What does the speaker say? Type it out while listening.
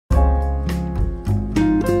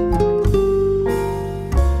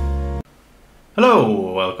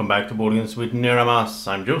Hello, welcome back to Board Games with Niramas.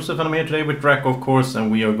 I'm Joseph and I'm here today with Draco, of course,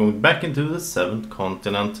 and we are going back into the 7th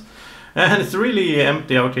continent. And it's really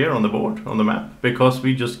empty out here on the board, on the map, because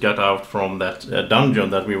we just got out from that dungeon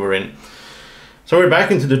that we were in. So we're back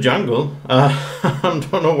into the jungle. I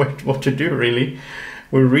don't know what to do, really.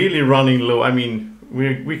 We're really running low. I mean,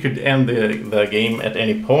 we could end the game at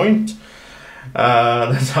any point.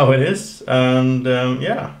 That's how it is. And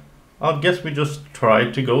yeah. I guess we just try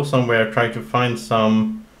to go somewhere, try to find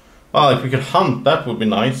some... Well, if we could hunt, that would be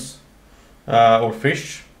nice. Or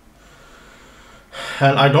fish.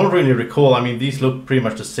 And I don't really recall, I mean, these look pretty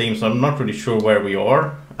much the same, so I'm not really sure where we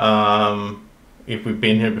are. If we've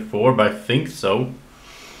been here before, but I think so.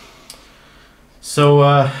 So,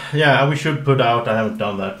 yeah, we should put out, I haven't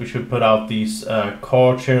done that, we should put out these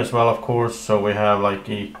cards here as well, of course. So we have like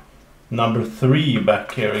a number 3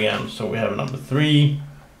 back here again. So we have a number 3.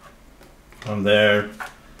 On there,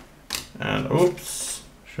 and oops,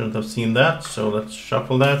 shouldn't have seen that, so let's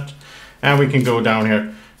shuffle that, and we can go down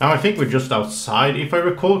here. Now I think we're just outside, if I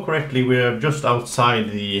recall correctly, we're just outside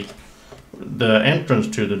the entrance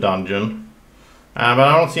to the dungeon, but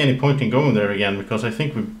I don't see any point in going there again, because I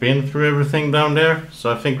think we've been through everything down there.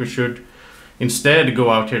 So I think we should instead go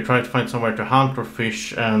out here, try to find somewhere to hunt or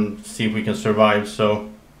fish, and see if we can survive. So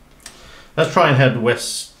let's try and head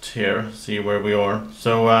west here, see where we are.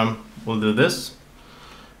 So we'll do this.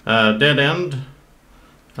 Dead end.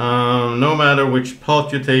 No matter which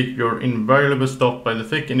path you take, you're invariably stopped by the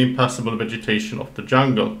thick and impassable vegetation of the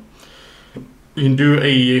jungle. You can do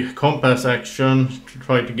a compass action to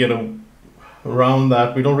try to get around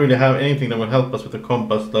that. We don't really have anything that will help us with the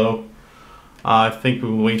compass, though. I think we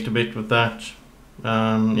will wait a bit with that.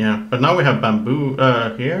 Yeah, but now we have bamboo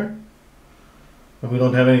here. But we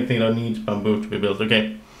don't have anything that needs bamboo to be built.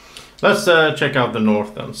 Okay. Let's check out the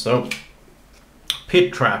north then. So,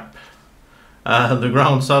 pit trap. The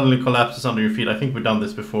ground suddenly collapses under your feet. I think we've done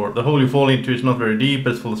this before. The hole you fall into is not very deep,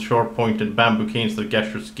 but it's full of sharp-pointed bamboo canes that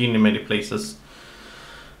gash your skin in many places.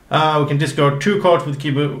 We can discard 2 cards with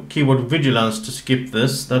keyword vigilance to skip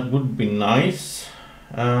this. That would be nice.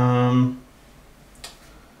 Do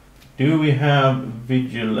we have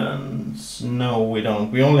vigilance? No, we don't.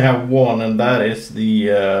 We only have 1, and that is the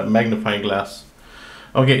magnifying glass.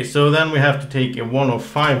 Okay, so then we have to take a 1 of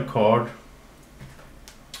 5 card.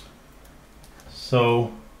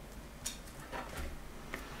 So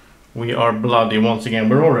we are bloody once again.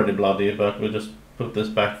 We're already bloody, but we'll just put this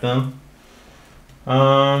back then.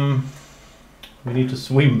 We need to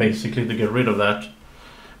swim basically to get rid of that.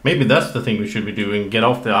 Maybe that's the thing we should be doing. Get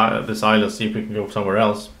off this island, see if we can go somewhere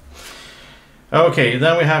else. Okay,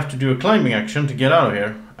 then we have to do a climbing action to get out of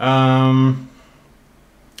here.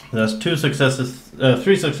 There's 3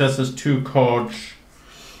 successes, 2 cards.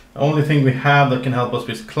 The only thing we have that can help us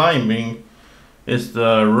with climbing is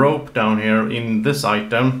the rope down here in this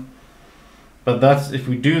item. But that's, if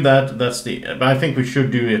we do that, that's the... But I think we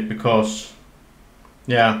should do it because,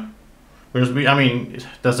 yeah, I mean, it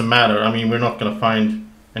doesn't matter. I mean, we're not gonna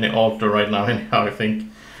find any altar right now anyhow, I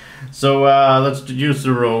think. So let's use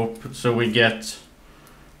the rope. So we get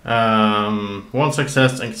 1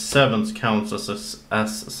 success and 7 counts as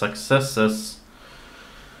successes.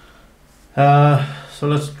 So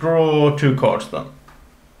let's draw 2 cards then.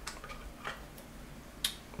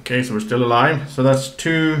 Okay, so we're still alive. So that's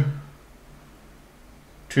 2.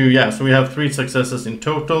 Yeah, so we have 3 successes in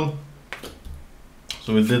total.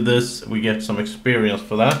 So we did this, we get some experience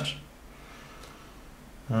for that.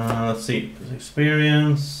 Let's see,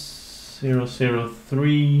 experience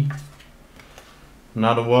 003.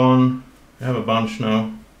 Another 1. We have a bunch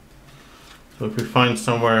now. So if we find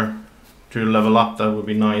somewhere to level up, that would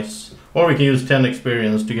be nice. Or we can use 10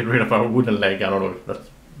 experience to get rid of our wooden leg. I don't know if that's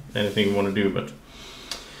anything we want to do, but...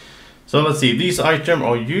 So let's see, these items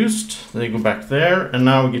are used. They go back there, and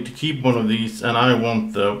now we get to keep one of these, and I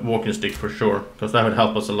want the walking stick for sure, because that would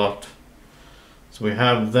help us a lot. So we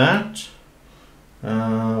have that.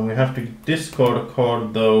 We have to discard a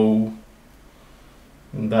card though,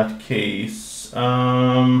 in that case.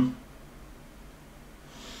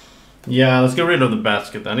 Yeah, let's get rid of the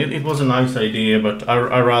basket then. It was a nice idea, but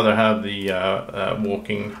I rather have the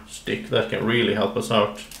walking stick. That can really help us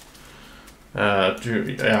out.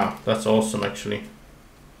 Yeah, that's awesome actually.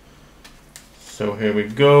 So here we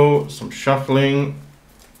go, some shuffling.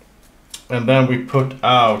 And then we put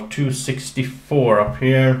out 264 up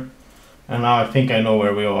here. And now I think I know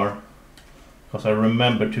where we are, because I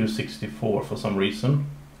remember 264 for some reason.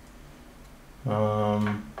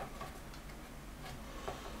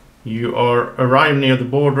 You are arrived near the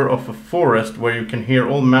border of a forest where you can hear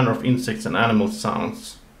all manner of insects and animal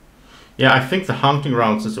sounds. Yeah, I think the hunting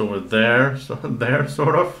grounds is over there, so there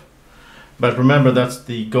sort of. But remember, that's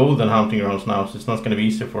the golden hunting grounds now, so it's not going to be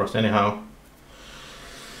easy for us anyhow.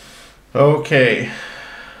 Okay.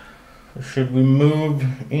 Should we move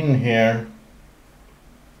in here?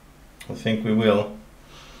 I think we will.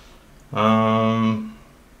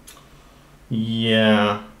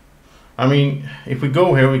 Yeah. I mean, if we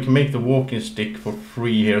go here, we can make the walking stick for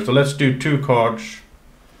free here. So let's do 2 cards.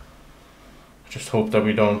 Just hope that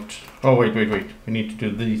we don't... Oh, wait. We need to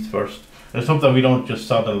do these first. Let's hope that we don't just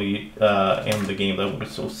suddenly end the game. That would be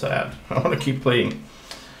so sad. I want to keep playing.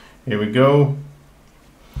 Here we go.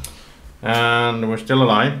 And we're still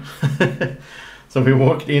alive. So we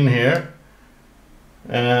walked in here.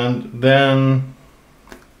 And then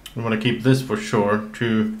we want to keep this for sure.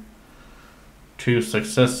 Two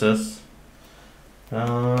successes.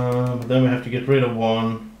 But then we have to get rid of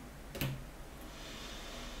one.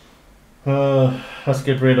 Let's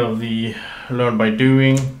get rid of the learn by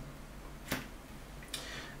doing.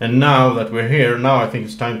 And now that we're here, now I think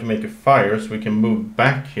it's time to make a fire so we can move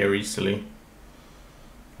back here easily.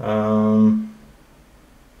 I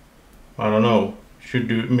don't know.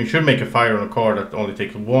 We should make a fire on a card that only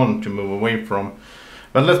takes 1 to move away from.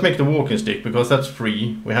 But let's make the walking stick because that's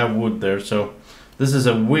free. We have wood there, so this is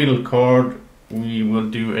a will card. We will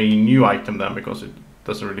do a new item then because it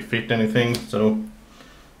doesn't really fit anything. So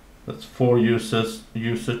that's 4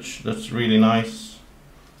 usage. That's really nice.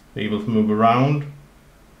 Be able to move around.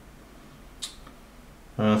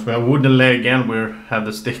 So we have wooden leg and we have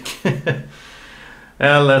the stick.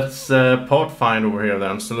 Let's pot find over here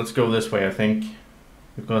then. So let's go this way, I think,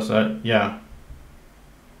 because yeah.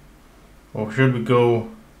 Or should we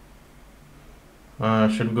go?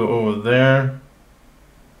 Should we go over there?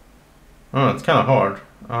 Oh, it's kind of hard.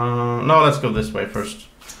 No, let's go this way first.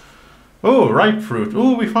 Oh, ripe fruit.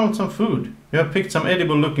 Oh, we found some food. You have picked some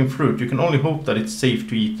edible looking fruit. You can only hope that it's safe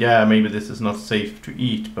to eat. Yeah, maybe this is not safe to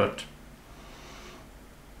eat, but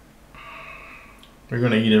we're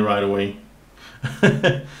gonna eat it right away.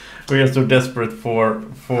 We are so desperate for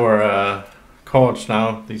cards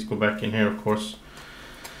now. These go back in here, of course.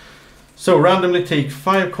 So randomly take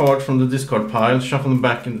 5 cards from the discard pile, shuffle them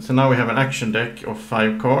back in. So now we have an action deck of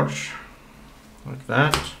 5 cards, like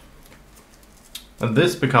that. And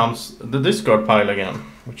this becomes the discard pile again,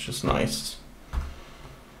 which is nice.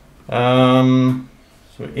 So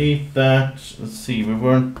we ate that. Let's see, we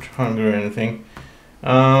weren't hungry or anything.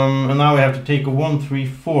 And now we have to take a 1, 3,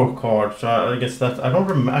 4 card. So I guess that's, I don't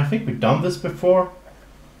remember. I think we've done this before.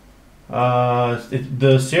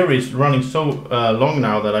 The series is running so long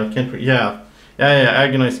now that I can't. Yeah.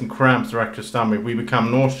 Agonizing cramps rack to stomach. We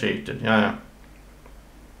become nauseated. Yeah.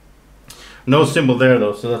 No symbol there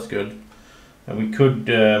though, so that's good. And we could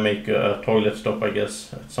make a toilet stop, I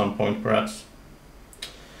guess, at some point, perhaps.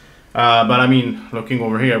 But I mean, looking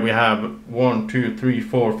over here, we have 1, 2, 3,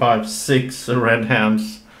 4, 5, 6 red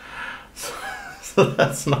hands. So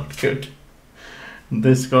that's not good.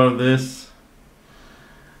 Discard this.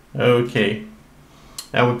 Okay.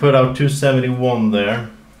 And we put out 271 there.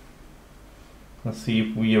 Let's see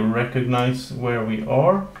if we recognize where we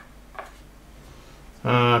are.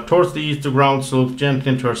 Towards the east, the ground slopes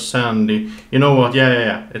gently into our sandy. You know what?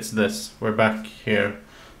 Yeah. It's this. We're back here.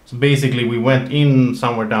 So basically we went in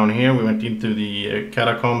somewhere down here. We went into the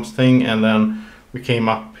catacombs thing and then we came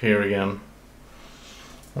up here again.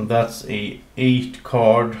 And that's a 8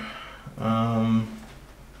 card.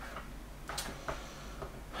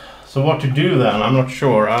 So what to do then? I'm not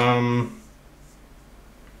sure.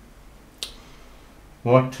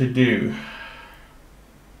 What to do?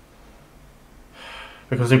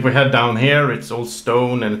 Because if we head down here, it's all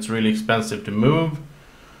stone and it's really expensive to move.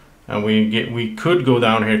 And we could go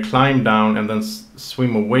down here, climb down, and then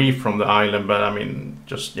swim away from the island. But I mean,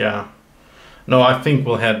 just yeah. No, I think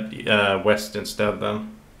we'll head west instead then.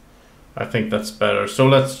 I think that's better. So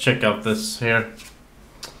let's check out this here.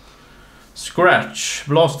 Scratch,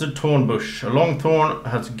 blasted thorn bush. A long thorn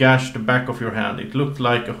has gashed the back of your hand. It looked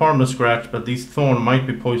like a harmless scratch, but these thorns might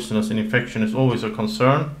be poisonous and infection is always a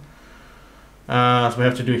concern. So we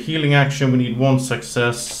have to do a healing action. We need 1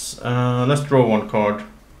 success. Let's draw 1 card.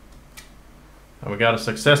 And we got a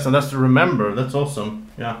success, and that's to remember. That's awesome.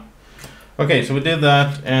 Yeah. Okay, so we did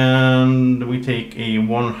that, and we take a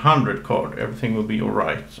 100 card. Everything will be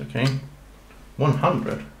alright. Okay.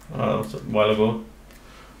 100. That was a while ago.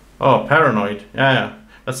 Oh, paranoid. Yeah.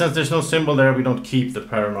 But since there's no symbol there, we don't keep the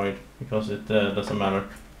paranoid because it doesn't matter.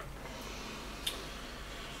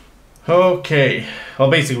 Okay. Well,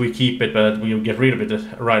 basically we keep it, but we'll get rid of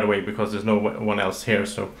it right away because there's no one else here.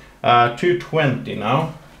 So 220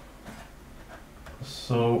 now.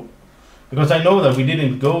 So Because I know that we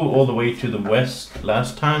didn't go all the way to the west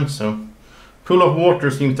last time, so... Pool of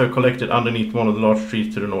water seems to have collected underneath one of the large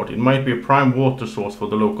trees to the north. It might be a prime water source for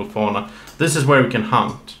the local fauna. This is where we can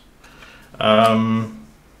hunt.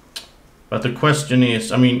 But the question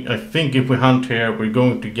is, I mean, I think if we hunt here, we're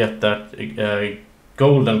going to get that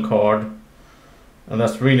golden card. And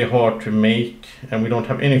that's really hard to make. And we don't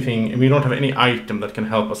have anything, we don't have any item that can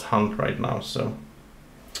help us hunt right now, so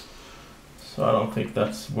I don't think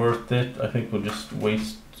that's worth it. I think we'll just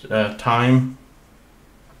waste time.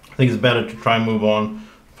 I think it's better to try and move on,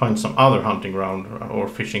 find some other hunting ground or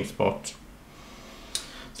fishing spot.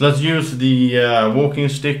 So let's use the walking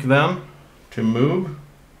stick then to move.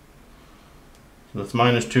 So that's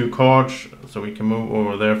 -2 cards, so we can move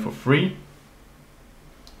over there for free.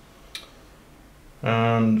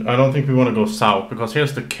 And I don't think we want to go south, because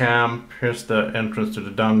here's the camp, here's the entrance to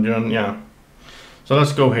the dungeon, yeah. So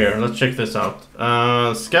let's go here, let's check this out.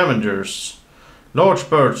 Scavengers. Large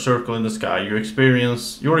birds circle in the sky. Your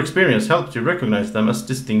experience helps you recognize them as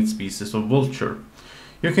distinct species of vulture.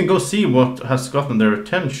 You can go see what has gotten their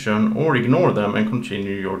attention, or ignore them and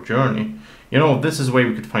continue your journey. You know, this is a way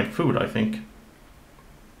we could find food, I think.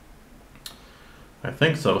 I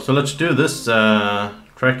think so. So let's do this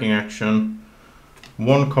tracking action.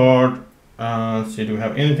 1 card. Let's see, do we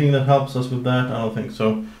have anything that helps us with that? I don't think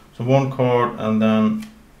so. So 1 card, and then...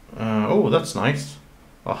 oh, that's nice.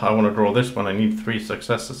 Well, I want to draw this one. I need 3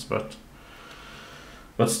 successes, but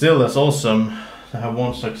still, that's awesome to have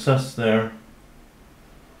 1 success there.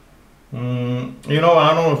 You know,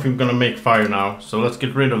 I don't know if we're gonna make fire now, so let's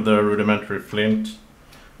get rid of the rudimentary flint.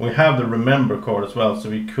 We have the remember card as well, so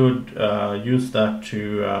we could use that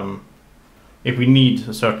to if we need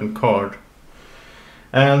a certain card.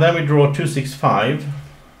 And then we draw 2, 6, 5.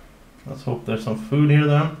 Let's hope there's some food here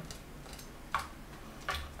then.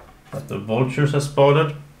 That the vultures have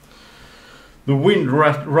spotted. The wind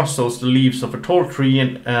rustles the leaves of a tall tree,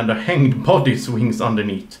 and a hanged body swings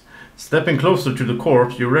underneath. Stepping closer to the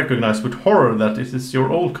corpse, you recognize with horror that it is your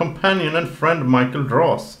old companion and friend Michael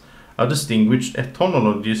Draws, a distinguished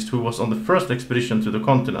ethnologist who was on the first expedition to the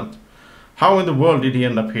continent. How in the world did he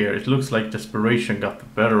end up here? It looks like desperation got the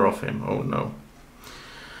better of him. Oh no.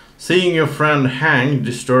 Seeing your friend hanged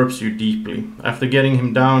disturbs you deeply. After getting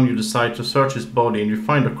him down, you decide to search his body, and you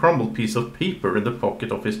find a crumbled piece of paper in the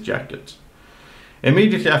pocket of his jacket.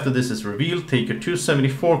 Immediately after this is revealed, take a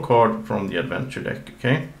 274 card from the adventure deck,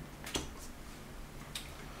 okay?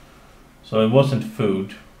 So it wasn't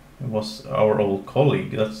food, it was our old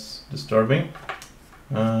colleague. That's disturbing.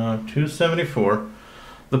 274.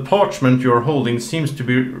 The parchment you're holding seems to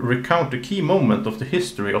recount a key moment of the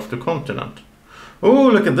history of the continent. Oh,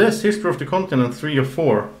 look at this! History of the continent, 3 of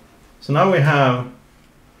 4. So now we have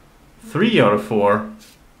 3 out of 4.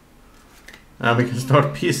 And we can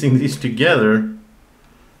start piecing these together.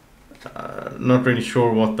 Not really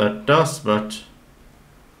sure what that does, but...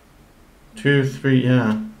 2, 3,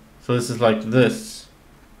 yeah. So this is like this.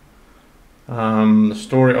 The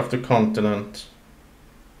story of the continent.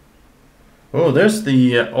 Oh, there's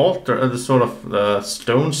the altar, the sort of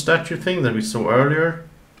stone statue thing that we saw earlier.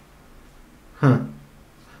 Huh.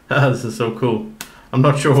 This is so cool. I'm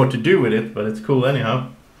not sure what to do with it, but it's cool anyhow.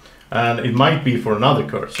 And it might be for another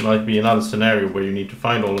curse. It might be another scenario where you need to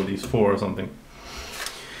find all of these 4 or something.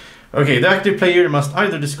 Okay, the active player must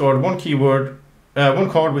either discard one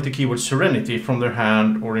card with the keyword Serenity from their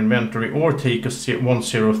hand or inventory, or take a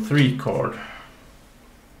 103 card.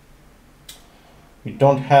 We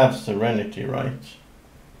don't have Serenity, right?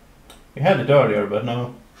 We had it earlier, but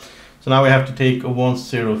no. So now we have to take a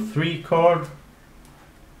 103 card.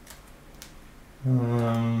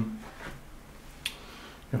 Your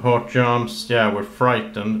heart jumps. Yeah, we're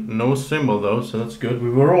frightened. No symbol though, so that's good. We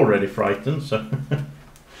were already frightened, so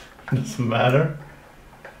doesn't matter.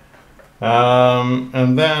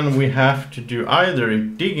 And then we have to do either a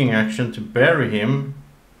digging action to bury him,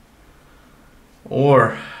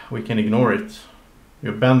 or we can ignore it. You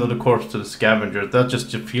abandon the corpse to the scavenger. That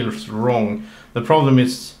just feels wrong. The problem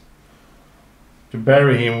is, to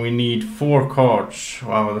bury him we need 4 cards.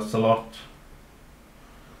 Wow, that's a lot.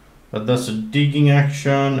 But that's a digging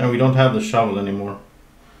action, and we don't have the shovel anymore.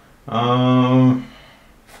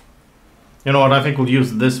 You know what, I think we'll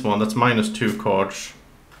use this one. That's -2 cards.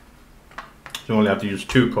 So you only have to use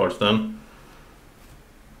 2 cards then.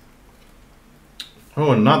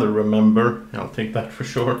 Oh, another remember. I'll take that for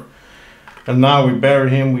sure. And now we bury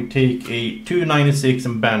him. We take a 296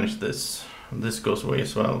 and banish this. And this goes away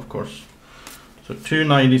as well, of course. So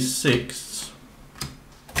 296.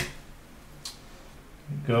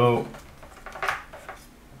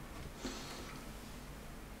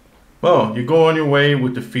 Well, you go on your way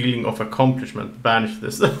with the feeling of accomplishment. Banish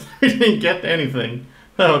this. We didn't get anything.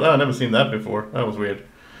 No, I've never seen that before. That was weird.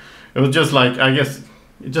 It was just like, I guess,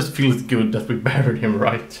 it just feels good that we buried him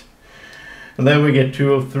right. And then we get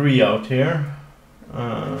 2 of 3 out here.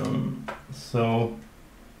 So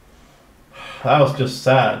that was just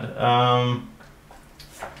sad.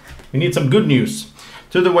 We need some good news.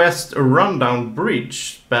 To the west, a rundown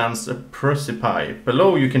bridge spans a precipice.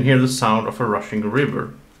 Below you can hear the sound of a rushing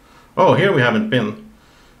river. Oh, here we haven't been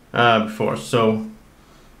before. So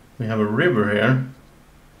we have a river here.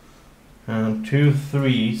 And 2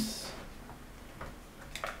 3s.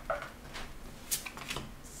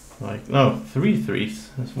 Like, no, 3 3s.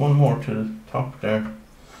 There's one more to the top there.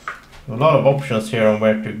 A lot of options here on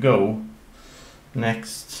where to go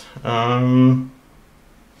next. I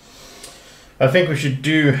think we should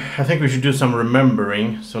do some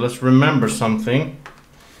remembering. So let's remember something.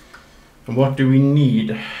 And what do we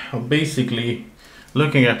need? Well, basically,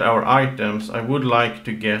 looking at our items, I would like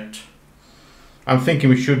to get. I'm thinking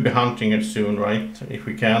we should be hunting it soon, right? If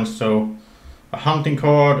we can. So a hunting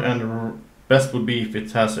card, and best would be if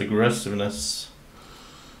it has aggressiveness.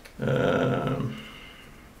 I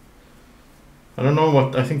don't know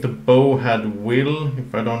what. I think the bow had will,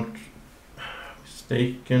 if I don't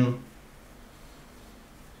mistaken.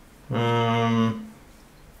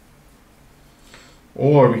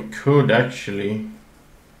 Or we could actually,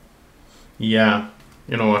 yeah,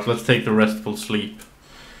 you know what, let's take the restful sleep.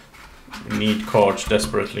 We need cards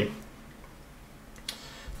desperately.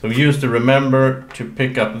 So we use the remember to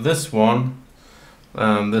pick up this one.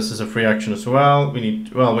 This is a free action as well. We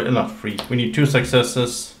need, well, not free, we need 2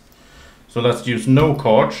 successes. So let's use no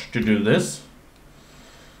cards to do this.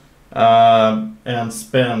 And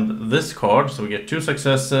spend this card, so we get 2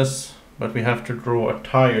 successes, but we have to draw a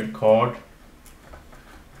tired card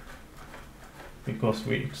because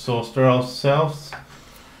we exhausted ourselves,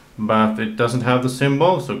 but it doesn't have the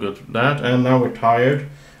symbol, so good for that. And now we're tired.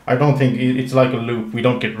 I don't think it's like a loop. We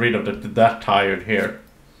don't get rid of that tired here.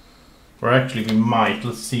 Or actually we might.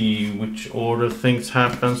 Let's see which order things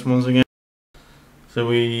happens once again. So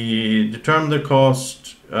we determine the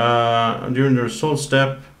cost during the result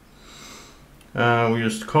step. We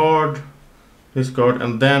used card, this card,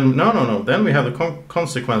 and then no. Then we have the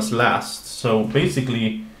consequence last. So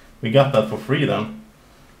basically, we got that for free then,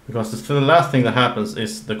 because the last thing that happens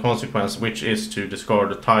is the consequence, which is to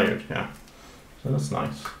discard the tired. Yeah, so that's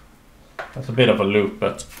nice. That's a bit of a loop,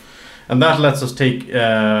 but and that lets us take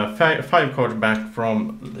 5 cards back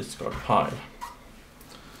from this card pile.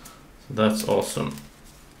 So that's awesome.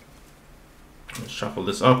 Let's shuffle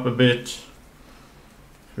this up a bit.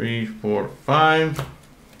 3, 4, 5,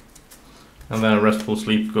 and then restful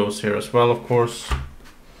sleep goes here as well, of course.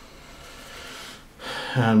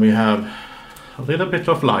 And we have a little bit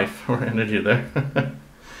of life or energy there.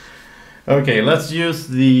 Okay, let's use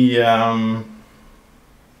the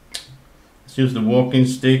walking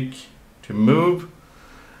stick to move,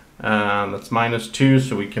 and that's -2,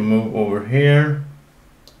 so we can move over here.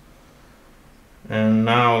 And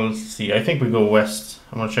now let's see. I think we go west.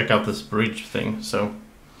 I'm gonna check out this bridge thing. So.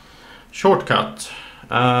 Shortcut.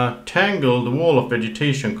 Tangled wall of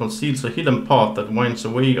vegetation conceals a hidden path that winds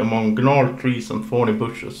away among gnarled trees and thorny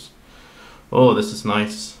bushes. Oh, this is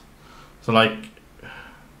nice. So like,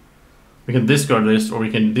 we can discard this, or we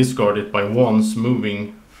can discard it by once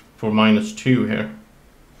moving for -2 here.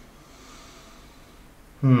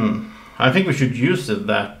 I think we should use it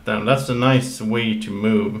that then. That's a nice way to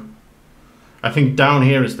move. I think down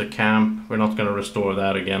here is the camp. We're not going to restore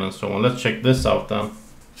that again and so on. Let's check this out then.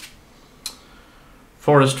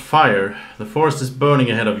 Forest fire. The forest is burning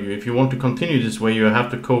ahead of you. If you want to continue this way, you have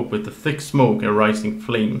to cope with the thick smoke and rising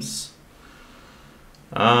flames.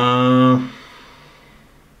 Oh,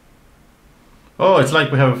 it's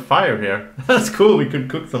like we have a fire here. That's cool. We could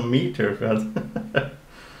cook some meat here. That's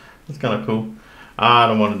kind of cool. I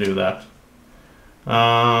don't want to do that.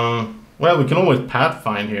 Well, we can always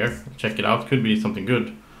pathfind here. Check it out. Could be something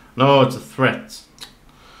good. No, it's a threat.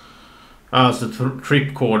 It's a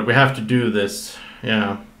trip cord. We have to do this.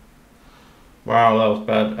 Yeah. Wow, that was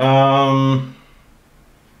bad.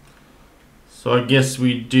 So I guess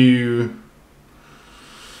we do.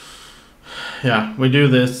 Yeah, we do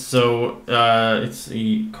this. So it's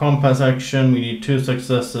a compass action. We need 2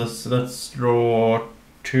 successes. Let's draw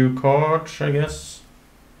 2 cards, I guess.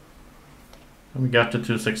 And we got the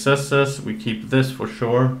 2 successes. We keep this for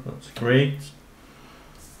sure. That's great.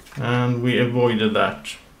 And we avoided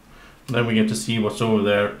that. Then we get to see what's over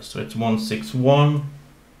there. So it's 161.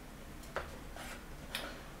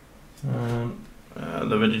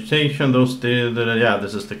 The vegetation, those yeah,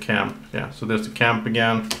 this is the camp. Yeah, so there's the camp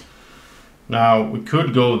again. Now we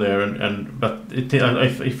could go there but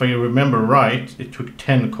if I remember right, it took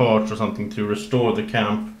 10 cards or something to restore the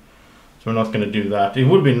camp. So we're not going to do that. It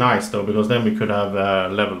would be nice though, because then we could have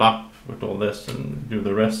leveled up with all this and do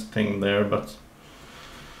the rest thing there. But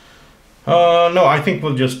no, I think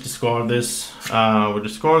we'll just discard this. We'll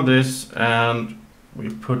discard this and we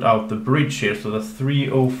put out the bridge here. So the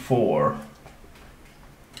 304.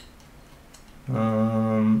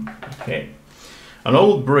 Okay. An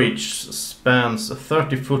old bridge spans a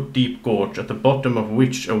 30-foot deep gorge at the bottom of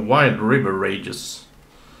which a wild river rages.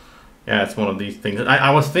 Yeah, it's one of these things. I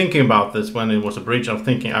was thinking about this when it was a bridge. I was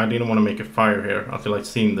thinking I didn't want to make a fire here until I'd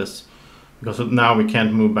seen this, because now we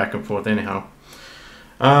can't move back and forth anyhow.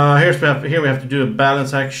 Here we have to do a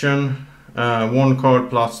balance action, 1 card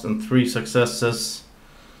plus and 3 successes.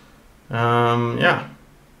 Yeah.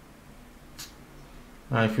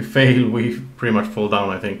 If we fail, we pretty much fall down,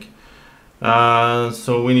 I think.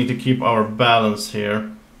 So we need to keep our balance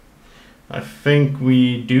here. I think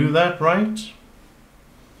we do that, right?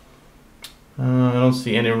 I don't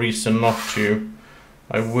see any reason not to.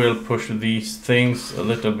 I will push these things a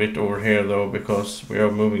little bit over here though, because we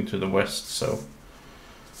are moving to the west, so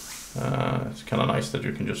it's kind of nice that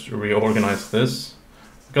you can just reorganize this,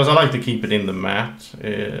 because I like to keep it in the mat,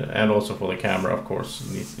 and also for the camera, of course,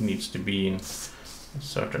 it needs to be in a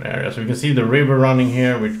certain area. So we can see the river running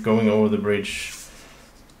here. We're going over the bridge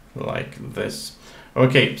like this.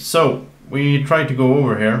 Okay, so we try to go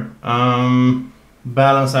over here.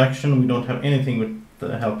 Balance action, we don't have anything with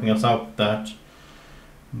helping us out with that,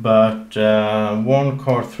 but 1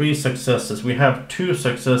 card, 3 successes. We have 2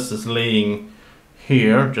 successes laying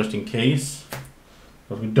here just in case,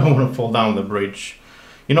 but we don't want to fall down the bridge.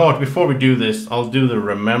 You know what, before we do this, I'll do the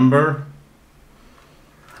remember.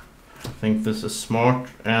 I think this is smart,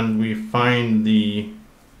 and we find the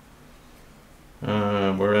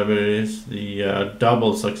wherever it is, the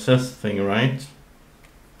double success thing, right?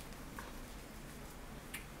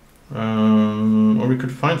 Or we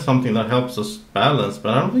could find something that helps us balance,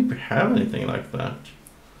 but I don't think we have anything like that.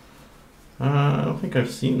 I don't think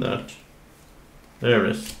I've seen that. There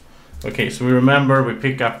it is. Okay, so we remember, we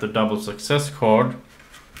pick up the double success card,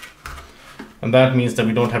 and that means that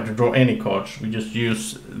we don't have to draw any cards. We just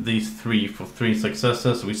use these 3 for 3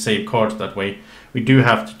 successes. We save cards that way. We do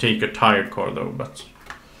have to take a tired card though, but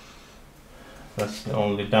that's the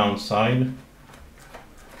only downside.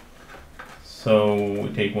 So we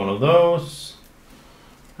take one of those,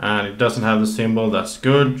 and it doesn't have the symbol. That's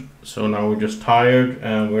good. So now we're just tired,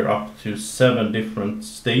 and we're up to 7 different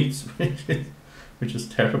states, which is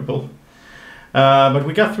terrible. But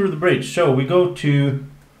we got through the bridge. So we go to,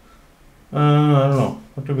 I don't know,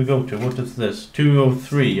 what do we go to? What is this?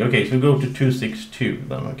 203. Okay, so we go to 262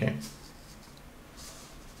 then. Okay.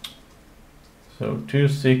 So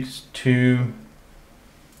 262.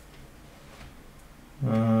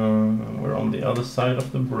 We're on the other side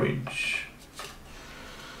of the bridge.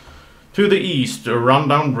 To the east, a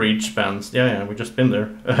rundown bridge spans. Yeah, we just been there.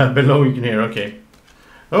 Below you can hear. Okay.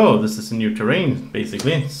 Oh, this is a new terrain.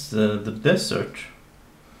 Basically, it's the desert.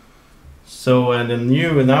 So and then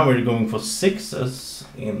now we're going for 6s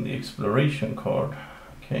in the exploration card.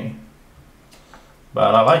 Okay.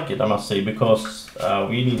 But I like it, I must say, because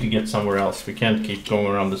we need to get somewhere else. We can't keep going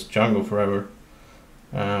around this jungle forever.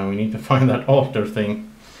 We need to find that altar thing.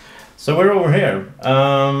 So we're over here.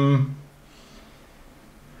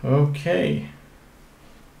 Okay.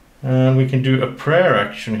 And we can do a prayer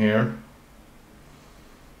action here.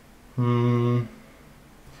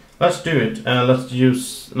 Let's do it. Let's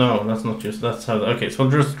use... No, let's not use... Let's have... Okay, so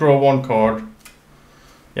we'll just draw 1 card.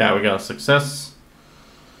 Yeah, we got a success.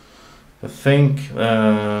 I think...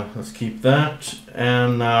 let's keep that.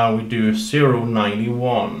 And now we do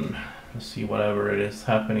 091. Let's see whatever it is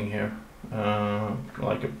happening here,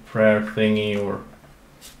 like a prayer thingy or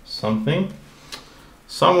something.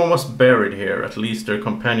 Someone was buried here. At least their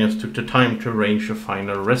companions took the time to arrange a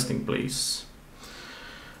final resting place.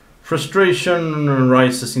 Frustration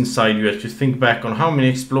rises inside you as you think back on how many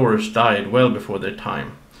explorers died well before their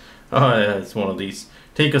time. Oh yeah, it's one of these.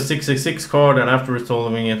 Take a 666 card, and after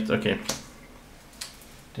resolving it, okay.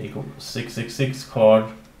 Take a 666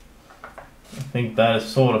 card. I think that is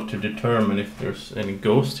sort of to determine if there's any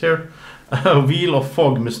ghost here. A wheel of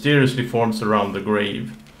fog mysteriously forms around the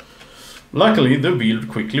grave. Luckily, the wheel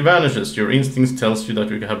quickly vanishes. Your instincts tells you that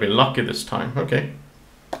you have been lucky this time. Okay.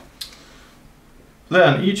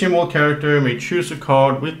 Then, each involved character may choose a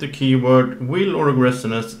card with the keyword will or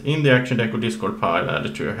aggressiveness in the action deck or discard pile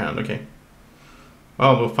added to your hand. Okay.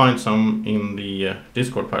 Well, we'll find some in the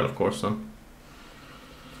discard pile, of course, then.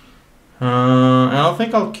 And I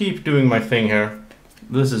think I'll keep doing my thing here.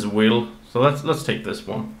 This is will, So let's take this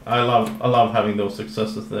one. I love having those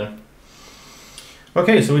successes there.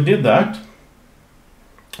 Okay, so we did that.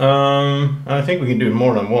 I think we can do it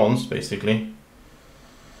more than once, basically.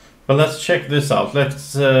 But let's check this out.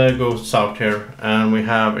 Let's go south here, and we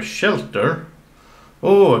have a shelter.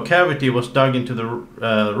 Oh, a cavity was dug into the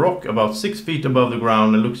rock about 6 feet above the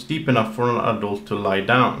ground and looks deep enough for an adult to lie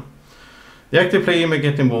down. The active player may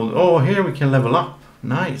get involved. Oh, here we can level up.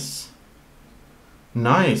 Nice.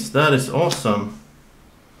 Nice, that is awesome.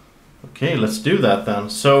 Okay, let's do that then.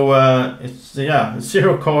 So it's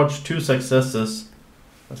 0 cards, 2 successes.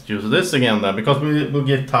 Let's use this again then, because we will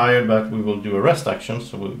get tired, but we will do a rest action,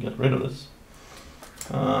 so we'll get rid of this.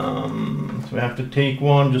 So we have to take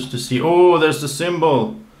one just to see. Oh, there's the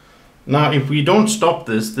symbol. Now, if we don't stop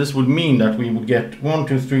this, this would mean that we would get 1,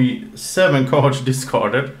 2, 3, 7 cards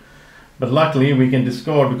discarded. But luckily we can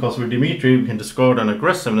discard, because with Dimitri we can discard an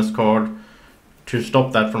aggressiveness card to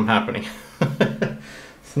stop that from happening.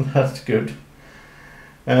 So that's good.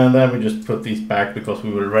 And then we just put these back, because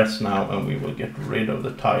we will rest now and we will get rid of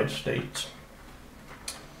the tired state.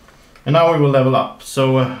 And now we will level up.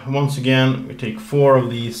 So once again we take 4 of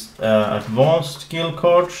these advanced skill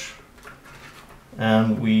cards,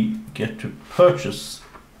 and we get to purchase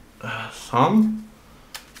some.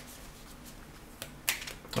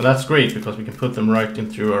 Well, that's great, because we can put them right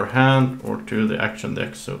into our hand or to the action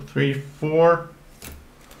deck. So 3, 4.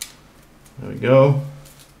 There we go.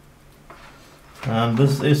 And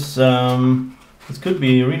this is this could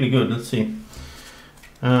be really good. Let's see.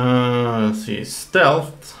 Let's see.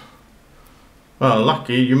 Stealth. Well,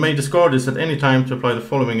 lucky. You may discard this at any time to apply the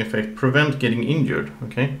following effect: prevent getting injured.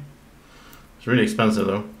 Okay. It's really expensive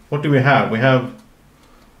though. What do we have? We have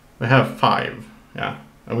 5. Yeah.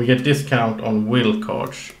 And we get discount on will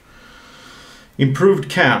cards. Improved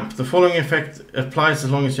camp. The following effect applies as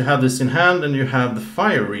long as you have this in hand and you have the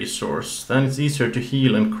fire resource. Then it's easier to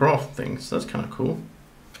heal and craft things. That's kind of cool.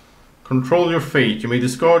 Control your fate. You may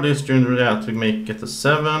discard this during the to get a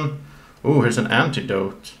 7. Oh, here's an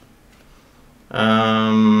antidote.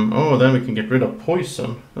 Oh, then we can get rid of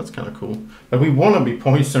poison. That's kind of cool. But we want to be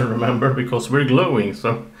poison, remember, because we're glowing.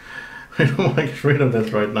 So we don't want to get rid of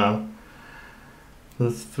this right now. The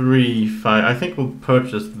 3, 5. I think we'll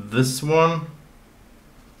purchase this one.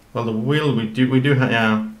 Well, the will we do have,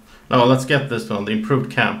 yeah. No, let's get this one, the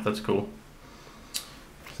improved camp. That's cool.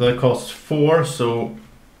 So that costs 4. So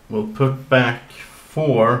we'll put back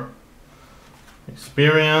 4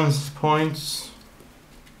 experience points.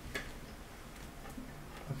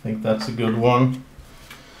 I think that's a good one.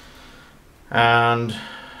 And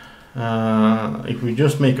if we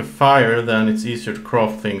just make a fire, then it's easier to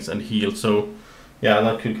craft things and heal. So yeah,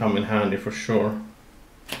 that could come in handy for sure.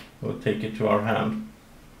 We'll take it to our hand.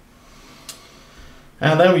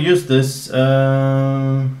 And then we use this.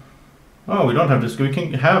 Oh, we don't have this. We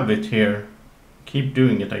can have it here. Keep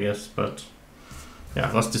doing it, I guess. But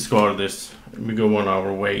yeah, let's discard this. We go on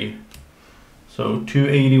our way. So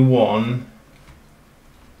 281.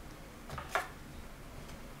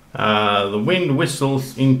 The wind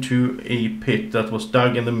whistles into a pit that was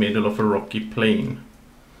dug in the middle of a rocky plain.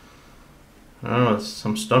 Oh, there's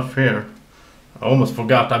some stuff here. I almost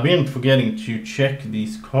forgot. I've been forgetting to check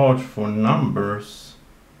these cards for numbers,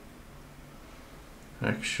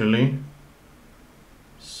 actually.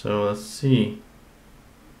 So let's see.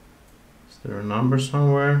 Is there a number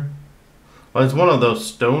somewhere? Well, it's one of those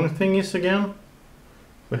stone thingies again.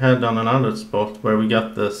 We had on another spot where we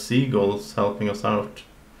got the seagulls helping us out.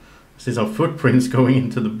 I see some footprints going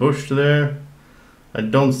into the bush there. I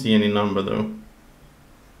don't see any number though.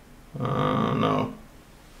 No.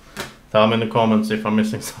 Tell me in the comments if I'm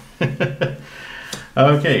missing something.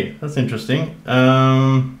 Okay, that's interesting.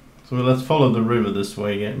 So let's follow the river this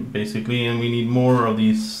way again, basically, and we need more of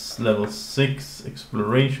these level 6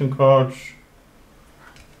 exploration cards.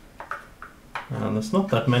 And there's not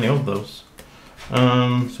that many of those.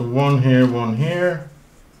 So one here.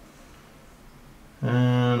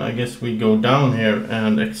 And I guess we go down here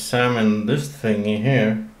and examine this thingy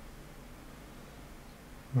here.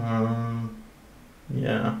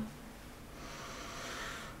 Yeah.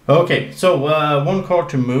 Okay, so 1 card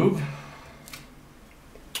to move.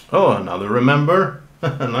 Oh, another remember.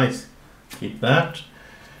 Nice. Keep that.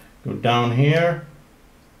 Go down here.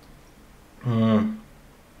 And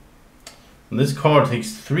this card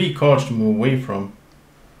takes 3 cards to move away from.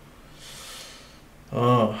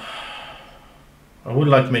 Oh, I would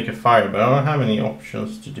like to make a fire, but I don't have any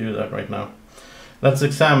options to do that right now. Let's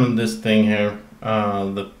examine this thing here.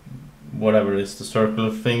 The whatever it is, the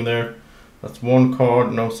circular thing there. That's 1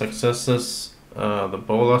 card, no successes. The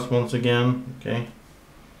bolas once again. Okay.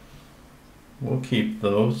 We'll keep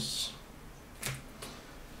those.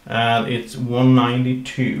 And it's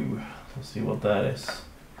 192. Let's see what that is.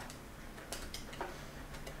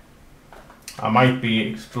 I might be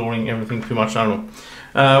exploring everything too much, I don't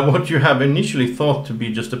know. What you have initially thought to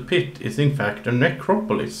be just a pit is in fact a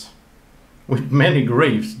necropolis, with many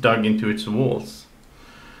graves dug into its walls.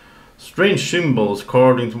 Strange symbols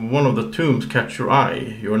carved into one of the tombs catch your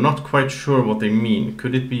eye. You are not quite sure what they mean.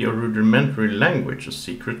 Could it be a rudimentary language, a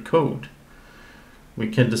secret code? We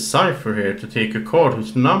can decipher here to take a card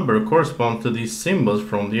whose number corresponds to these symbols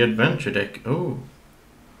from the adventure deck. Oh,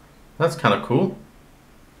 that's kind of cool.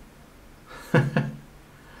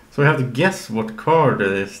 So we have to guess what card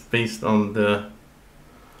it is based on the...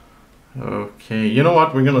 Okay, you know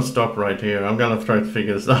what? We're gonna stop right here. I'm gonna try to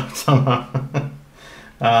figure this out somehow.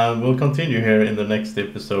 We'll continue here in the next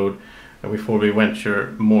episode before we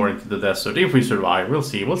venture more into the desert. If we survive, we'll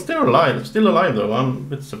see. We're still alive though. I'm a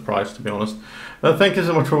bit surprised, to be honest. Thank you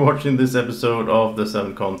so much for watching this episode of The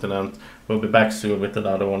Seventh Continent. We'll be back soon with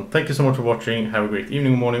another one. Thank you so much for watching. Have a great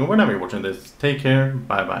evening, morning, or whenever you're watching this. Take care.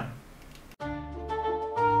 Bye bye.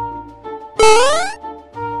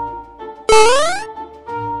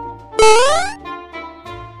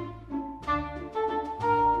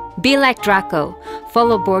 Be like Draco.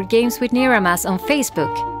 Follow Board Games with Niramas on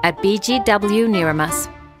Facebook at BGW Niramas.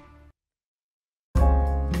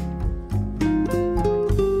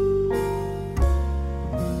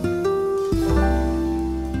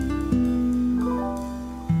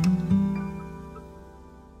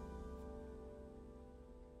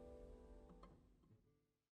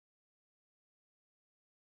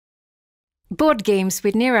 Board Games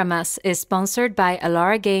with Niramas is sponsored by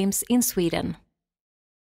Alara Games in Sweden.